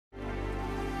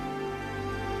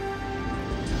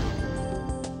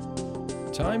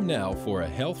Time now for a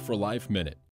Health for Life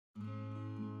Minute.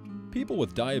 People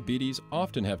with diabetes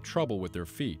often have trouble with their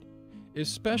feet,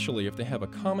 especially if they have a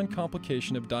common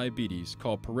complication of diabetes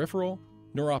called peripheral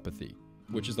neuropathy,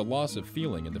 which is the loss of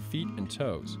feeling in the feet and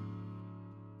toes.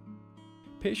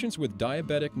 Patients with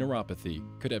diabetic neuropathy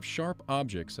could have sharp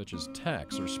objects such as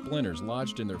tacks or splinters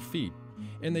lodged in their feet,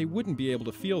 and they wouldn't be able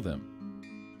to feel them.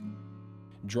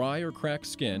 Dry or cracked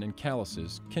skin and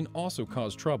calluses can also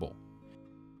cause trouble.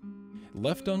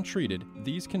 Left untreated,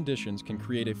 these conditions can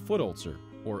create a foot ulcer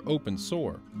or open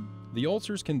sore. The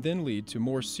ulcers can then lead to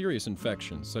more serious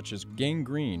infections such as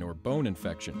gangrene or bone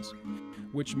infections,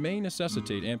 which may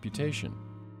necessitate amputation.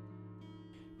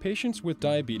 Patients with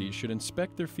diabetes should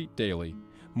inspect their feet daily,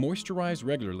 moisturize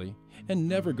regularly, and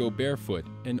never go barefoot,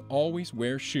 and always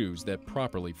wear shoes that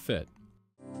properly fit.